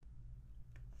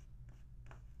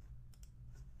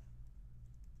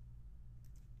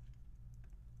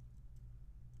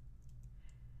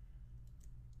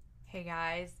Hey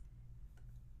guys,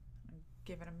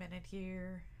 give it a minute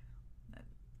here.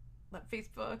 Let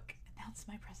Facebook announce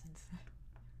my presence.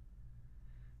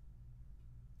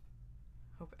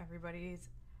 Hope everybody's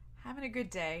having a good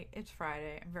day. It's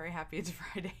Friday. I'm very happy it's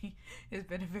Friday. It's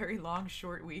been a very long,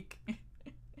 short week.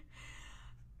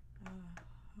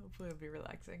 Hopefully, it'll be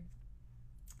relaxing.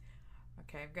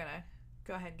 Okay, I'm gonna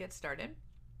go ahead and get started.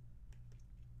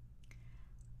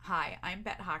 Hi, I'm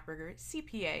Bet Hochberger,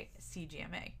 CPA,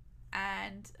 CGMA.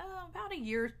 And about a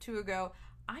year or two ago,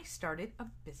 I started a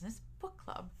business book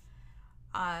club.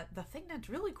 The thing that's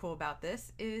really cool about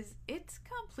this is it's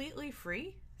completely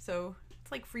free. So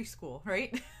it's like free school,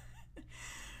 right?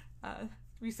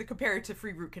 We used to compare it to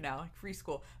free root canal, like free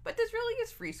school. But this really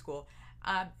is free school.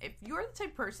 If you're the type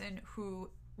of person who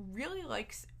really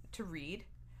likes to read,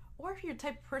 or if you're the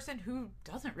type of person who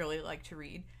doesn't really like to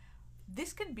read,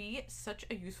 this can be such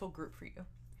a useful group for you.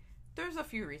 There's a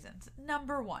few reasons.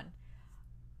 Number one,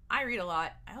 I read a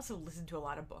lot. I also listen to a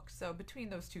lot of books. So between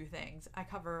those two things, I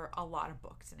cover a lot of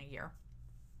books in a year.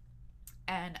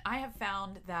 And I have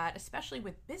found that, especially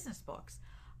with business books,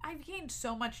 I've gained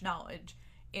so much knowledge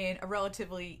in a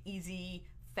relatively easy,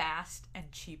 fast, and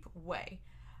cheap way.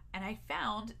 And I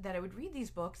found that I would read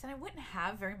these books and I wouldn't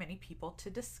have very many people to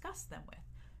discuss them with.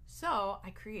 So I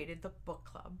created the book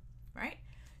club, right?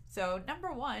 So,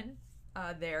 number one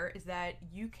there is that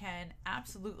you can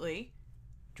absolutely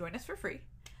join us for free.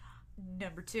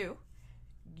 Number two,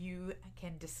 you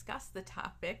can discuss the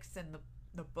topics and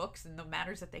the books and the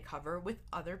matters that they cover with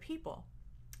other people.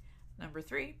 Number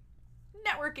three,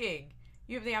 networking.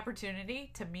 You have the opportunity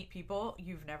to meet people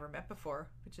you've never met before,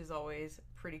 which is always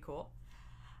pretty cool.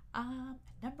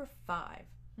 Number five,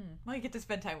 well, you get to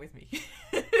spend time with me.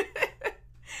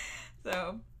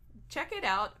 So check it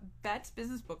out. Bet's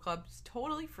Business Book Club is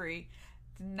totally free.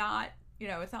 It's not,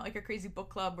 it's not like a crazy book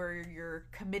club where you're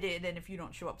committed and if you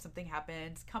don't show up, something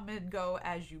happens. Come and go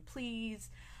as you please.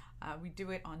 We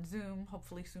do it on Zoom.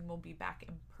 Hopefully soon we'll be back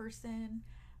in person.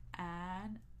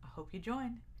 And I hope you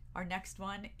join. Our next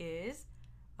one is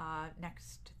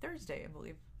next Thursday, I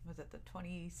believe. Was it the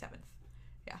 27th?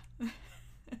 Yeah.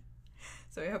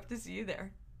 So I hope to see you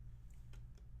there.